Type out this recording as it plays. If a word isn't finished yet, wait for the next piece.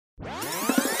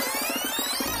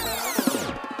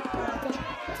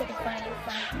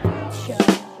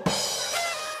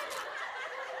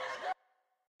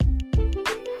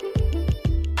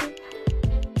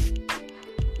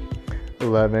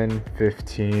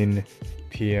11:15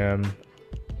 p.m.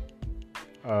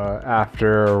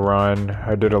 After a run.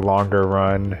 I did a longer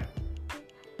run,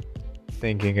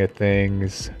 thinking of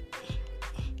things.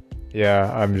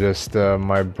 Yeah, I'm just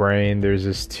my brain, there's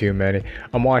just too many.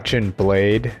 I'm watching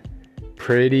Blade.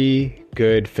 Pretty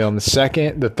good film.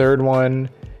 Third one,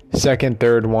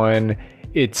 third one,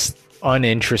 it's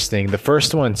uninteresting. The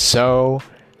first one, so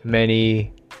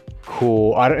many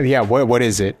cool. What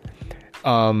is it?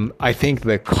 I think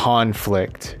the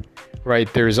conflict,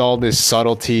 right? There's all this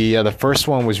subtlety. Yeah, the first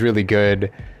one was really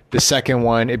good. The second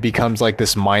one, it becomes like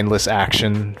this mindless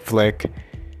action flick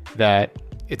that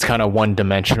it's kind of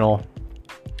one-dimensional.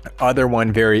 Other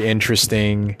one, very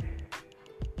interesting,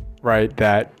 right?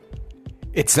 That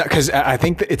it's not, because I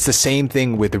think that it's the same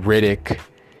thing with Riddick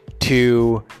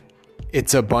too.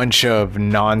 It's a bunch of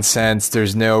nonsense.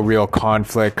 There's no real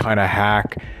conflict, kind of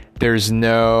hack. There's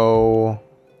no...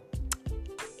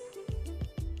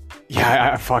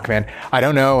 fuck, man. I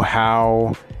don't know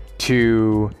how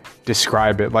to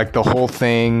describe it. Like the whole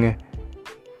thing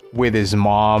with his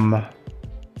mom,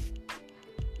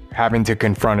 having to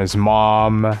confront his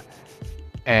mom,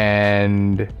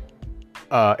 and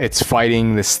it's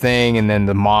fighting this thing, and then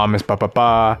the mom is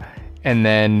and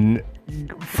then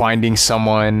finding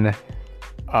someone,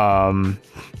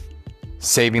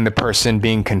 saving the person,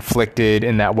 being conflicted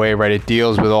in that way, right? It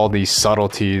deals with all these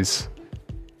subtleties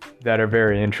that are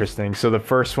very interesting. So the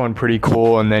first one, pretty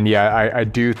cool. And then, I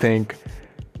do think,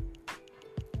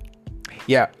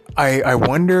 I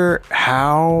wonder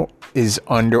how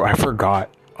I forgot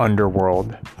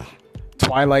Underworld.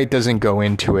 Twilight doesn't go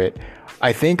into it.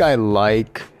 I think I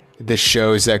like the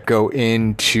shows that go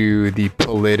into the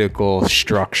political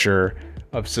structure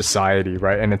of society,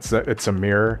 right? And it's a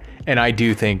mirror. And I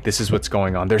do think this is what's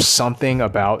going on. There's something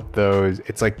about those.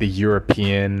 It's like the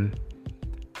European,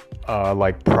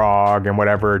 like Prague and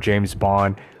whatever, James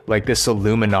Bond, like this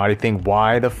Illuminati thing.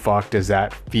 Why the fuck does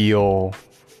that feel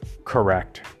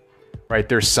correct? Right?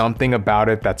 There's something about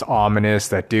it that's ominous.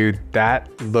 That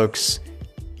looks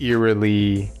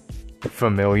eerily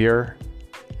familiar.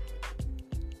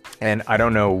 And I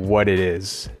don't know what it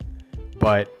is,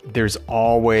 but there's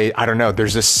always, I don't know,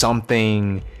 there's just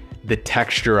something, the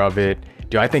texture of it.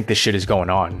 Dude, I think this shit is going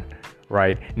on.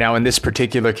 Right now, in this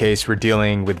particular case, we're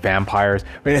dealing with vampires.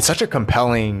 I mean, it's such a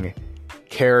compelling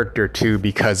character too,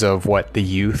 because of what the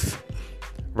youth,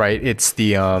 right? It's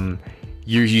the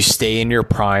you stay in your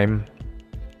prime.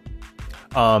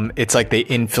 It's like they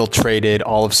infiltrated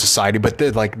all of society, but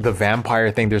the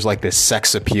vampire thing, there's like this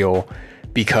sex appeal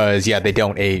because they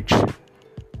don't age,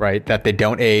 right? That they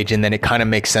don't age, and then it kind of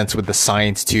makes sense with the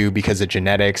science too because of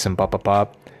genetics and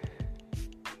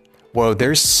Whoa,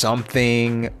 there's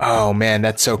something, oh man,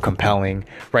 that's so compelling,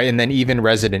 right? And then even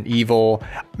Resident Evil,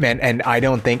 man, and I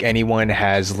don't think anyone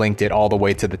has linked it all the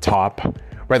way to the top,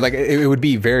 right? Like it would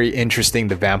be very interesting,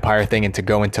 the vampire thing, and to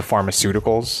go into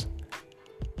pharmaceuticals,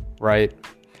 right?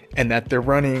 And that they're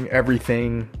running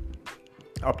everything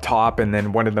up top, and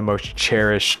then one of the most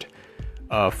cherished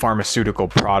pharmaceutical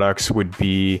products would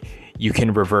be you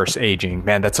can reverse aging.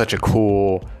 Man, that's such a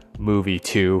cool movie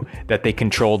too, that they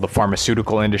control the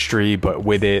pharmaceutical industry, but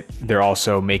with it they're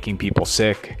also making people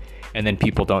sick, and then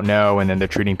people don't know, and then they're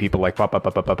treating people like right?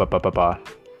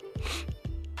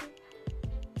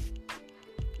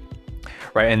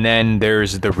 And then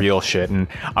there's the real shit, and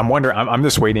I'm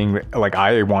just waiting, like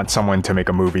I want someone to make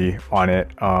a movie on it.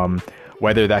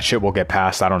 Whether that shit will get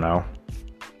passed, I don't know,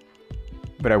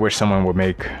 but I wish someone would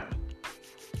make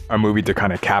a movie to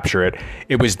kind of capture it.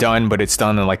 It was done, but it's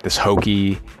done in like this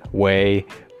hokey way.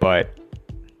 But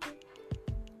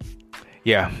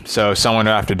so someone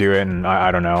would have to do it, and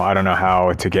I don't know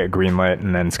how to get greenlit,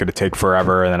 and then it's going to take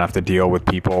forever, and then I have to deal with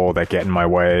people that get in my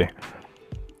way.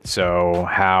 So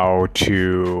how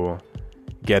to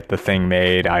get the thing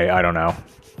made, I don't know.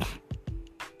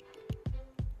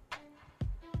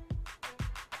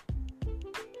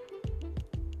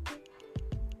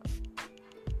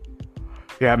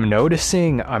 Yeah, I'm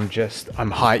noticing I'm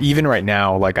high. Even right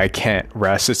now, like I can't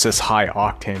rest. It's just high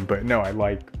octane, but no, I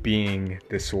like being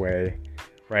this way,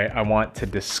 right? I want to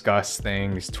discuss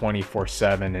things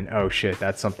 24/7, and oh shit,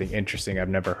 that's something interesting. I've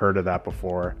never heard of that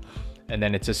before. And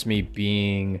then it's just me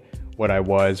being what I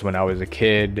was when I was a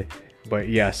kid. But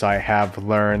yes, I have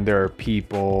learned there are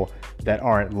people that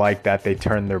aren't like that. They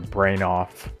turn their brain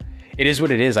off. It is what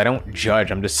it is. I don't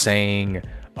judge. I'm just saying,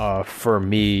 for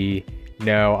me,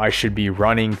 no, I should be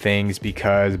running things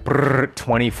because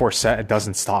 24/7, it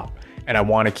doesn't stop, and I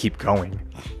want to keep going.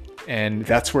 And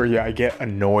that's where I get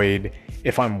annoyed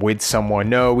if I'm with someone.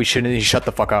 No, you shut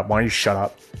the fuck up. Why don't you shut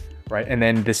up? Right? And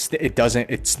then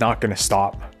it's not going to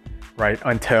stop. right?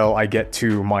 Until I get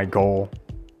to my goal,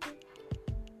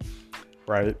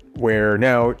 right? Where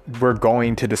no, we're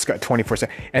going to discuss 24/7.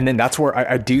 And then that's where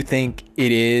I do think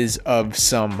it is of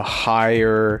some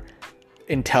higher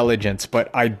intelligence, but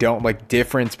I don't like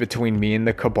difference between me and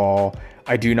the cabal.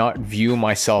 I do not view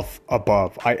myself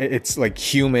above. It's like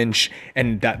human,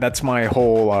 and that's my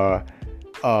whole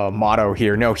motto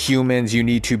here. No, humans, you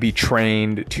need to be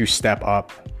trained to step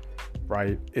up,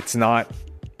 right? It's not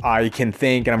I can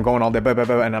think and I'm going all day, blah, blah,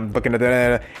 blah, and I'm looking at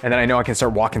that, and then I know I can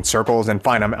start walking circles and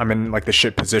fine, I'm in like the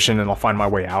shit position and I'll find my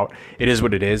way out. It is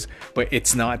what it is, but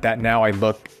it's not that now I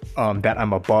look that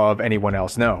I'm above anyone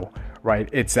else. No, right?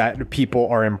 It's that people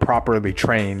are improperly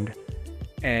trained.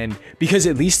 And because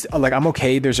at least like I'm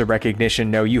okay, there's a recognition.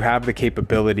 No, you have the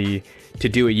capability to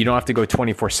do it. You don't have to go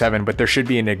 24/7, but there should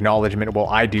be an acknowledgement. Well,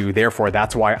 I do. Therefore,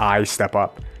 that's why I step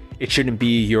up. It shouldn't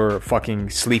be your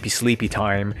fucking sleepy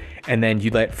time and then you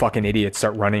let fucking idiots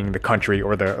start running the country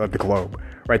or the globe,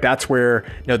 right? That's where,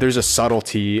 there's a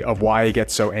subtlety of why I get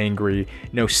so angry.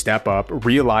 No, step up,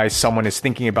 realize someone is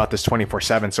thinking about this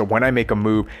 24/7. So when I make a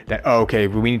move that, okay,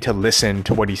 we need to listen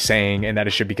to what he's saying and that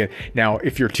it should be good. Now,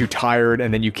 if you're too tired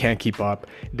and then you can't keep up,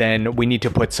 then we need to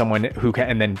put someone who can,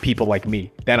 and then people like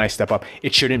me, then I step up.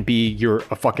 It shouldn't be you're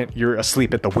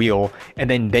asleep at the wheel and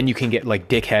then you can get like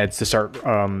dickheads to start,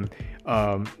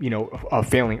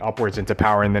 failing upwards into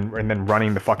power and then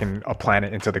running the fucking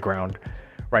planet into the ground,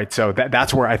 right? So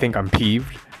that's where I think I'm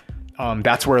peeved.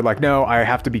 That's where like, no, I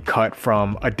have to be cut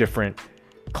from a different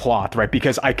cloth, right?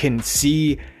 Because I can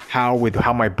see how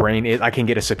my brain is, I can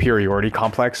get a superiority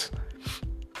complex,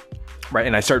 right?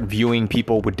 And I start viewing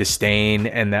people with disdain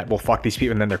and that, well, fuck these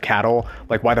people and then they're cattle.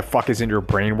 Like, why the fuck isn't your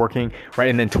brain working, right?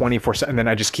 And then 24/7, and then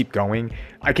I just keep going.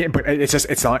 I can't, but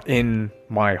it's not in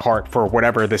my heart for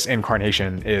whatever this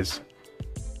incarnation is.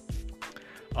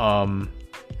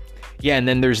 Yeah, and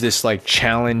then there's this like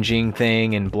challenging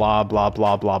thing and blah, blah,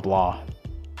 blah, blah, blah.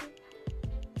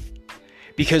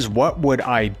 Because what would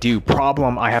I do?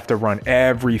 Problem, I have to run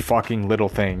every fucking little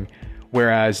thing.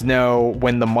 Whereas no,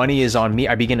 when the money is on me,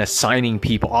 I begin assigning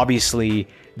people. Obviously,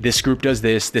 this group does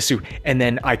this group, and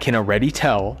then I can already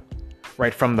tell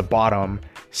right from the bottom,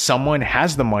 someone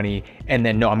has the money, and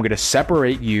then no, I'm going to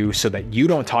separate you so that you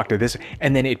don't talk to this.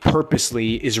 And then it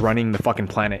purposely is running the fucking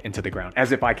planet into the ground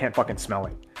as if I can't fucking smell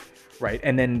it. Right.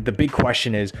 And then the big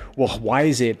question is, well, why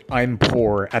is it I'm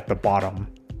poor at the bottom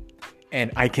and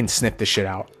I can sniff the shit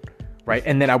out? Right.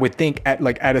 And then I would think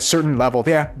at a certain level,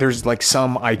 yeah, there's like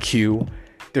some IQ,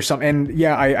 there's some, and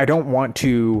yeah, I don't want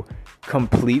to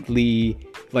completely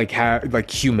like have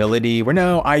like humility where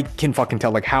no, I can fucking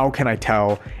tell, like, how can I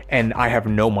tell? And I have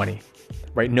no money,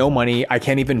 right? No money. I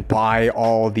can't even buy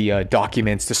all the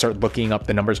documents to start looking up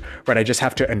the numbers, right? I just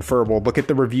have to infer, well, look at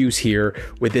the reviews here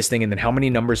with this thing. And then how many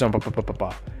numbers on,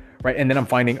 right? And then I'm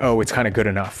finding, oh, it's kind of good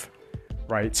enough,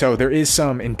 right? So there is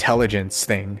some intelligence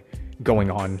thing going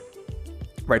on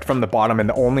right from the bottom, and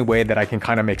the only way that I can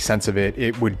kind of make sense of it,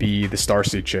 it would be the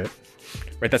starseed shit,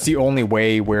 right? That's the only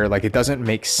way where like it doesn't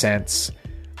make sense.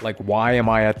 Like, why am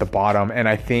I at the bottom? And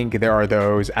I think there are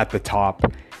those at the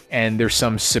top, and there's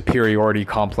some superiority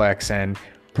complex, and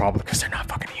probably because they're not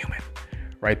fucking human,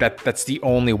 right? That's the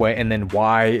only way. And then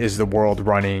why is the world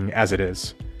running as it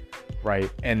is, right?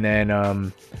 And then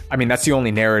I mean, that's the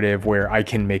only narrative where I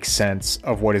can make sense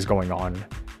of what is going on.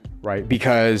 Right?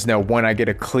 Because now when I get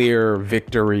a clear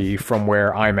victory from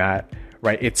where I'm at,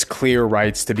 right, it's clear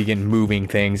rights to begin moving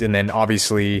things. And then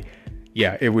obviously,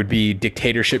 yeah, it would be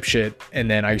dictatorship shit. And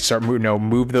then I start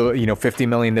move the, 50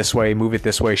 million this way, move it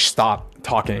this way, stop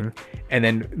talking, and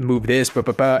then move this, and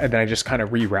then I just kind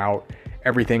of reroute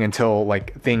everything until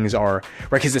like things are right.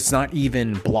 Because it's not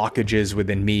even blockages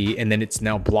within me, and then it's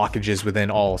now blockages within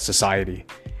all society.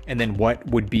 And then what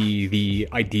would be the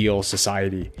ideal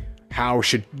society? How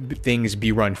should things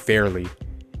be run fairly,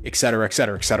 et cetera, et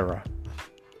cetera, et cetera.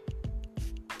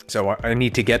 So I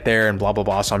need to get there and blah, blah,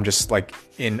 blah. So I'm just like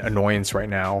in annoyance right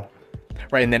now.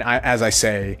 Right. And then as I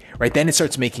say, right, then it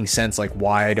starts making sense, like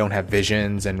why I don't have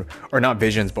visions or not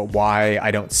visions, but why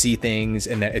I don't see things,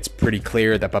 and that it's pretty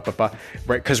clear that,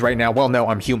 right. Cause right now, well, no,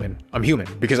 I'm human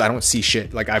because I don't see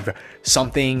shit. Like I've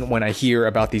something when I hear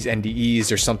about these NDEs,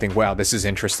 there's something, wow, this is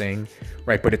interesting.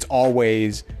 Right. But it's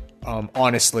always,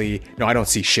 honestly, no, I don't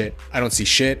see shit. I don't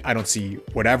see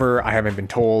whatever. I haven't been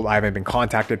told. I haven't been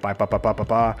contacted by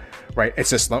right?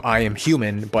 It's just, I am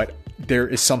human, but there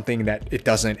is something that it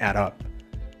doesn't add up,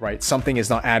 right? Something is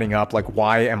not adding up. Like,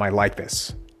 why am I like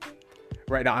this?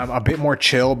 Right now, I'm a bit more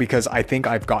chill because I think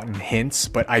I've gotten hints,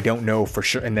 but I don't know for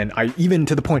sure. And then I even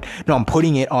to the point, no, I'm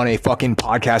putting it on a fucking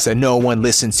podcast that no one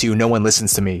listens to. No one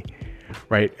listens to me.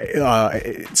 right?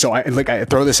 So I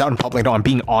throw this out in public. No, I'm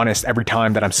being honest every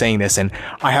time that I'm saying this, and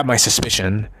I have my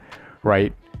suspicion,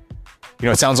 right? You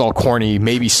know, it sounds all corny,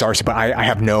 maybe starts, but I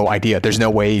have no idea. There's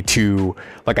no way to,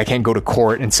 like, I can't go to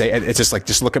court and say, it's just like,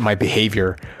 just look at my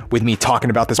behavior with me talking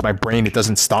about this. My brain, it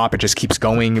doesn't stop. It just keeps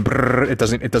going. It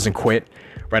doesn't quit,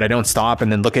 right? I don't stop.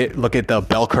 And then look at the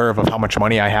bell curve of how much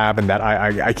money I have, and that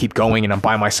I keep going, and I'm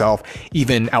by myself,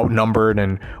 even outnumbered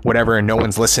and whatever, and no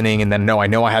one's listening. And then I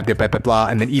know I have the blah, blah, blah.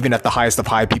 And then even at the highest of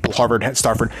high, people, Harvard,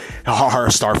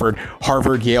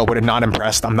 Yale, would have not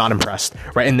impressed. I'm not impressed,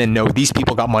 right? And then these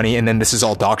people got money, and then this is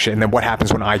all dog shit. And then what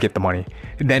happens when I get the money?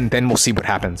 And then we'll see what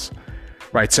happens,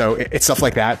 right? So it's stuff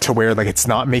like that, to where, like, it's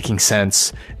not making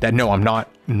sense that, no, I'm not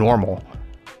normal.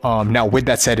 Now with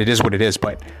that said, it is what it is.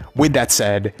 But with that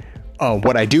said,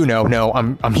 what I do know, no,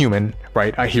 I'm human,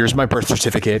 right? Here's my birth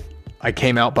certificate. I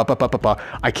came out, blah, blah, blah, blah, blah.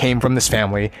 I came from this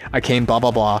family. I came, blah,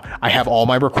 blah, blah. I have all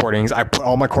my recordings. I put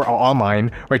all my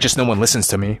online, right? Just no one listens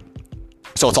to me.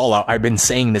 So it's all out. I've been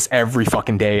saying this every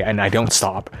fucking day, and I don't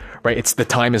stop, right? It's the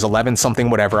time is 11 something,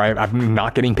 whatever. I'm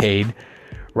not getting paid,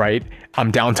 right?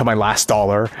 I'm down to my last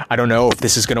dollar. I don't know if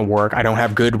this is going to work. I don't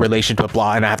have good relation to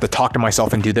blah, and I have to talk to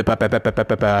myself and do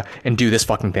the and do this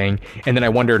fucking thing. And then I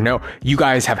wonder, no, you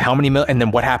guys have how many mil? And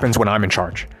then what happens when I'm in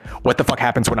charge? What the fuck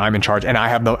happens when I'm in charge? And I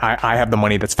have the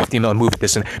money that's 50 mil, move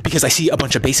this, and because I see a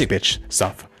bunch of basic bitch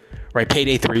stuff, right?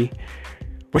 Payday 3.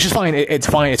 Which is fine. It's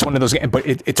fine. It's one of those, but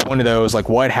it's one of those, like,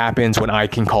 what happens when I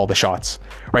can call the shots,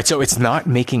 right? So it's not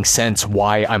making sense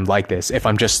why I'm like this if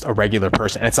I'm just a regular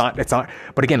person. It's not,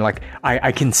 but again, like,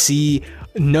 I can see,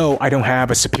 no, I don't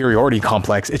have a superiority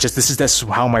complex. It's just, this is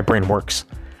how my brain works,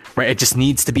 right? It just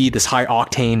needs to be this high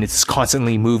octane. It's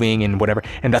constantly moving and whatever.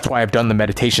 And that's why I've done the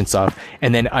meditation stuff.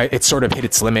 And then it sort of hit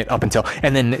its limit up until,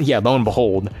 and then, yeah, lo and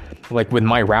behold, like with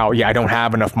my route, yeah, I don't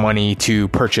have enough money to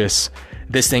purchase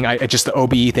this thing. I just, the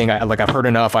OBE thing, I've heard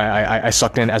enough. I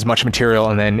sucked in as much material,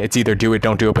 and then it's either do it,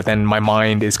 don't do it. But then my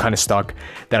mind is kind of stuck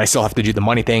that I still have to do the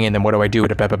money thing. And then what do I do?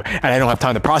 And I don't have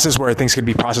time to process, where things could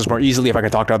be processed more easily if I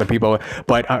could talk to other people.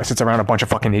 But since I'm around a bunch of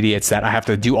fucking idiots, that I have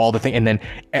to do all the thing. And then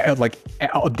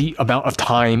the amount of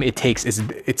time it takes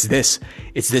it's this,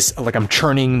 like, I'm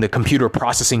churning the computer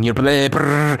processing, you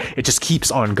know, it just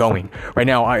keeps on going. Right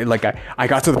now, I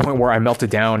got to the point where I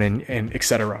melted down and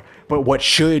etc. But what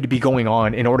should be going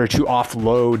on in order to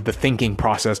offload the thinking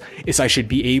process is I should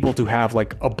be able to have,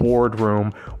 like, a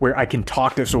boardroom where I can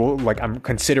talk to, so, like, I'm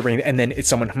considering, and then it's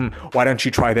someone, why don't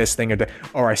you try this thing,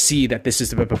 or I see that this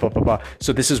is blah, blah, blah, blah, blah.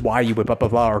 So this is why you would blah, blah,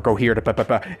 blah, or go here to blah, blah,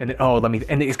 blah. And then,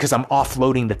 and it's because I'm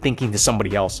offloading the thinking to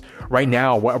somebody else. Right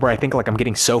now, where I think, like, I'm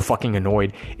getting so fucking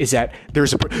annoyed is that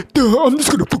there's I'm just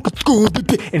gonna fucking go,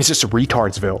 and it's just a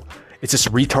retardsville. It's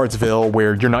just retardsville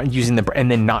where you're not using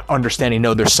and then not understanding,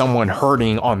 no, there's someone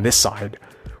hurting on this side,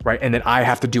 right? And then I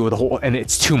have to deal with the whole, and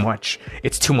it's too much.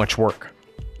 It's too much work,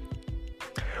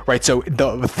 right? So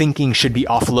the thinking should be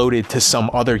offloaded to some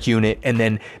other unit, and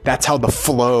then that's how the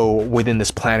flow within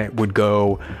this planet would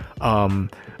go.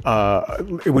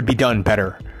 It would be done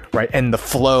better, right? And the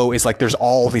flow is like, there's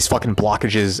all these fucking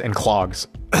blockages and clogs.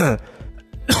 And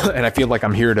I feel like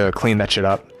I'm here to clean that shit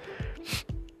up.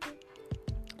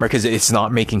 Right, because it's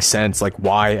not making sense. Like,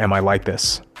 why am I like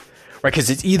this? Right, because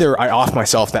it's either I off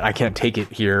myself that I can't take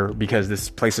it here because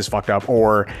this place is fucked up,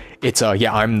 or it's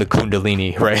yeah, I'm the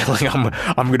Kundalini, right? Like,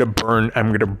 I'm gonna burn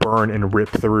and rip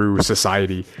through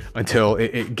society until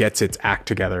it gets its act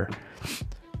together.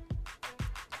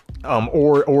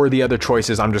 Or the other choice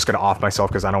is I'm just gonna off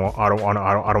myself because I don't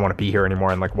want to be here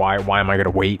anymore. And, like, why am I gonna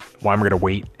wait? Why am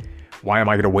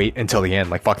I gonna wait until the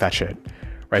end? Like, fuck that shit.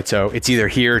 Right, so it's either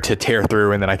here to tear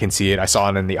through, and then I can see it. I saw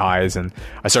it in the eyes, and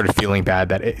I started feeling bad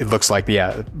that it looks like,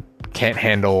 yeah, can't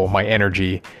handle my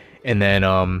energy. And then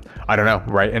I don't know,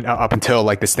 right? And up until,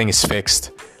 like, this thing is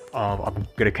fixed, I'm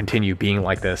gonna continue being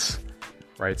like this,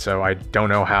 right? So I don't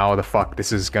know how the fuck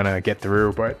this is gonna get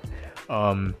through, but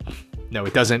no,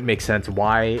 it doesn't make sense.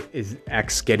 Why is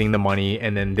X getting the money,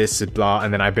 and then this is blah,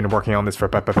 and then I've been working on this for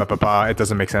blah blah blah blah blah. It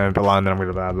doesn't make sense, blah, and then I'm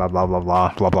gonna blah blah blah blah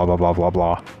blah blah blah blah blah blah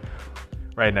blah.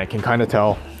 Right, and I can kind of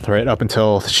tell, right, up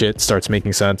until shit starts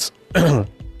making sense.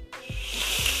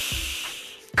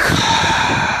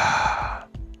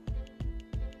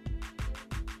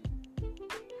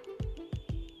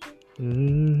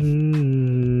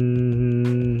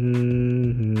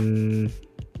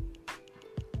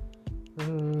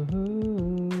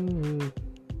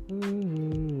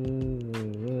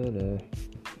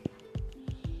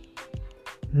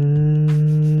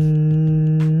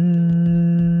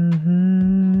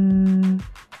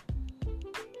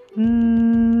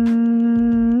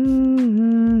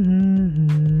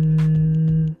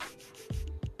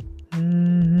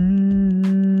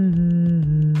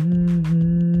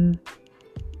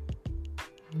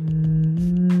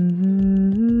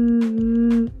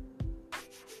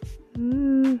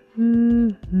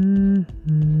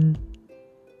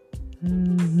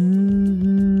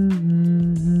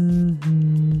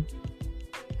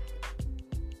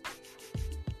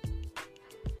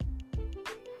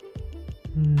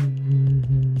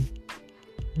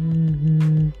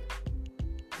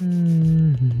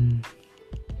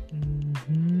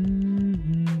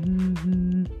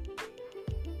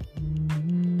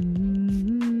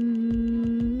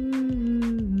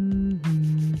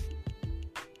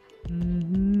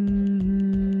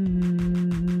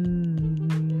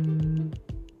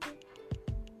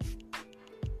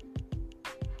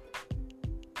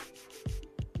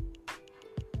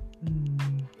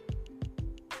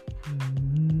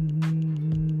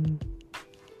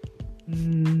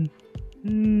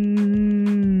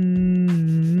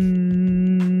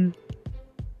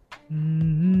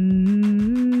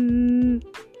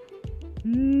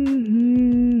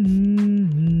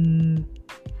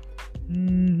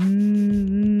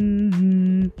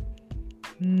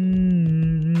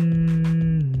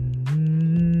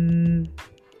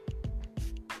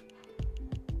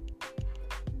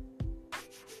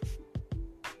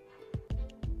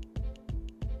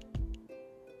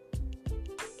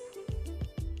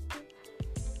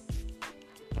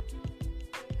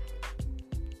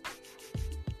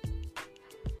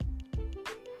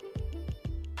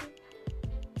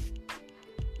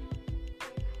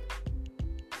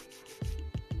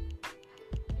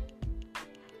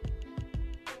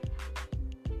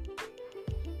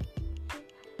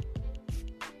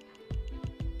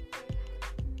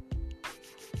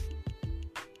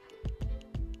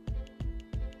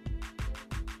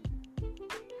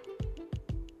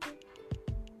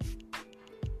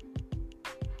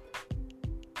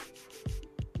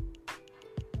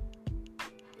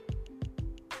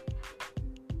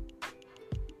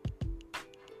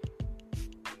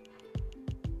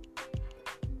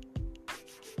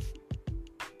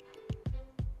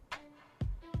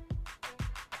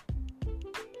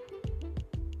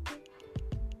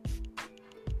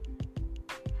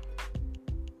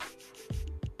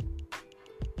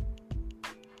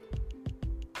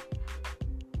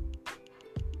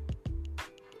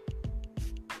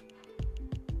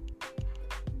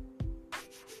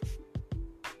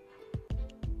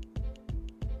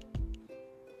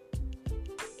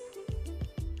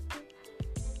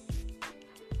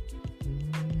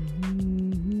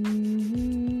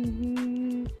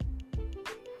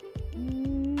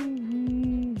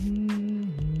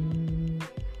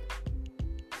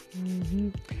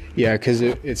 Yeah, because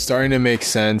it's starting to make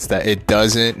sense that it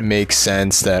doesn't make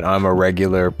sense that I'm a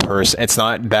regular person. It's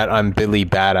not that I'm Billy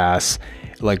Badass.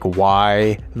 Like,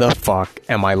 why the fuck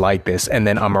am I like this? And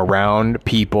then I'm around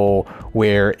people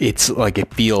where it's like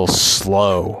it feels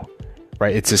slow,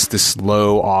 right? It's just this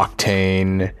low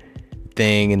octane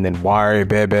thing, and then why,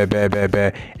 blah, blah, blah, blah,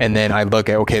 blah. And then I look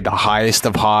at, okay, the highest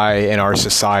of high in our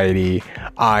society,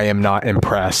 I am not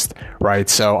impressed, right?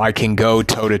 So I can go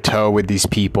toe to toe with these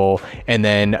people, and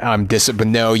then I'm but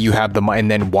no, you have the,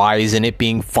 and then why isn't it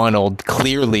being funneled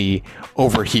clearly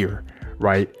over here?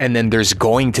 Right? And then there's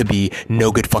going to be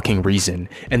no good fucking reason.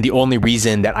 And the only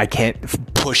reason that I can't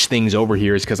push things over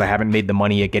here is because I haven't made the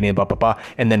money at getting blah, blah, blah.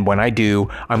 And then when I do,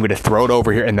 I'm going to throw it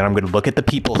over here, and then I'm going to look at the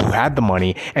people who had the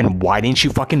money, and why didn't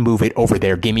you fucking move it over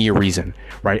there? Give me your reason,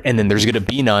 right? And then there's going to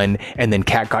be none, and then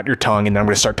cat got your tongue, and then I'm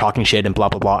going to start talking shit and blah,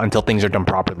 blah, blah until things are done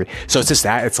properly. So it's just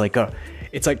that. It's like,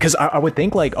 because I would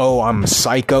think like, oh, I'm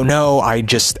psycho. No, I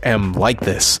just am like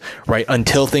this, right?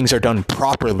 Until things are done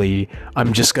properly,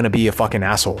 I'm just going to be a fucking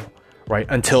asshole, right?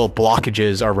 Until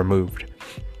blockages are removed.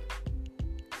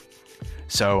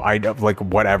 So I like,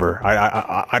 whatever.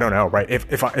 I don't know, right?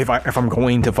 If I'm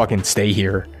going to fucking stay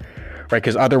here, right?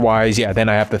 Because otherwise, yeah, then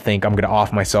I have to think I'm going to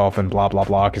off myself and blah, blah,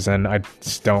 blah. Because then I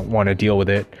just don't want to deal with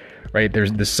it, right?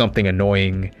 There's something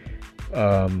annoying.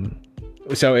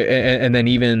 So, and then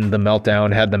even the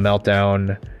meltdown,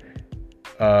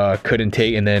 couldn't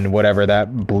take, and then whatever,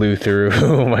 that blew through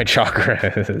my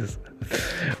chakras.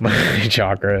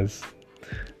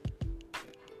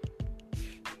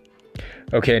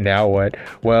 Okay, now what?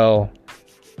 Well,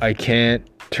 I can't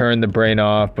turn the brain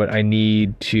off, but I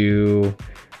need to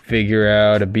figure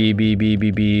out a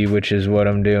B, which is what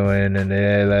I'm doing, and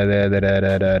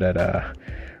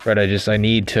right, I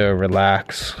need to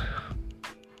relax.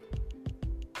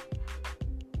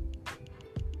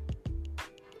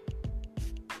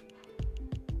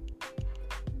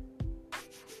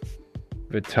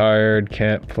 But tired,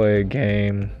 can't play a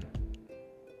game.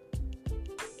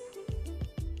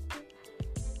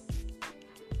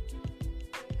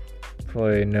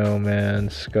 Play No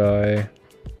Man's Sky.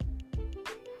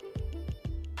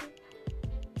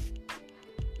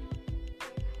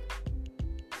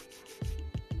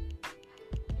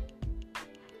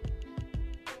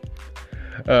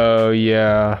 Oh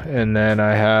yeah, and then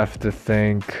I have to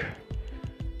think,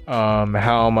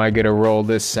 how am I gonna roll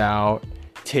this out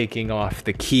taking off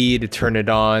the key to turn it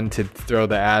on to throw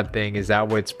the ad thing. Is that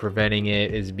what's preventing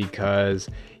it? Is because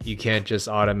you can't just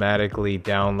automatically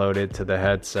download it to the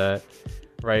headset,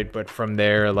 right? But from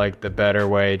there, like the better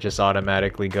way just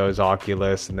automatically goes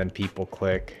Oculus and then people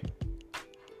click.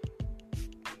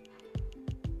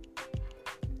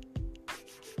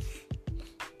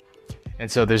 And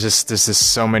so there's just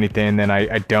so many things, and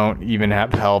I don't even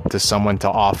have help to someone to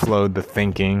offload the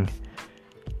thinking.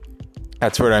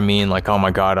 That's what I mean. Like, oh my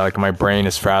God, like my brain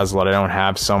is frazzled. I don't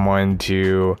have someone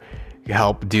to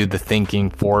help do the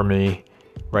thinking for me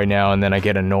right now. And then I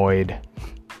get annoyed,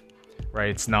 right?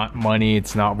 It's not money.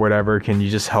 It's not whatever. Can you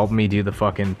just help me do the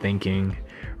fucking thinking,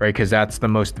 right? Because that's the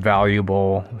most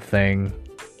valuable thing,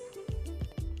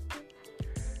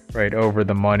 right? Over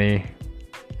the money.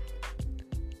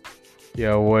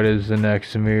 Yo, what is the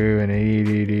next move? And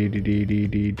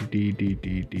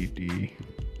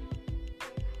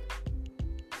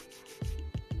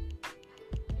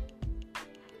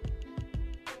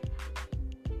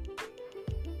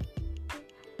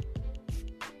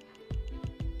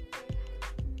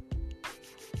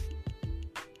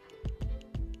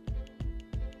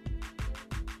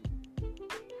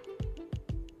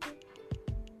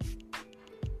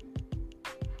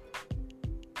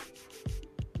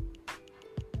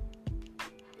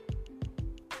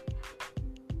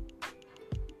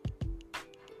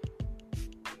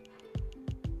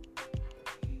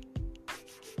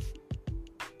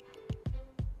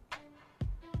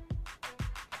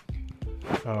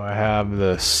oh, I have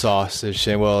the sausage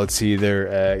thing. Well, it's either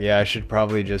egg. Yeah, I should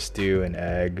probably just do an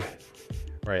egg,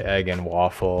 right? Egg and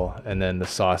waffle, and then the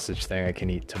sausage thing I can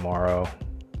eat tomorrow.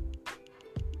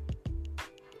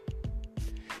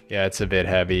 Yeah, it's a bit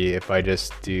heavy. If I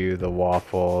just do the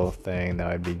waffle thing,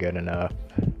 that would be good enough.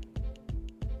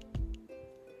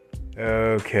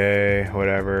 Okay,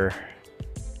 whatever.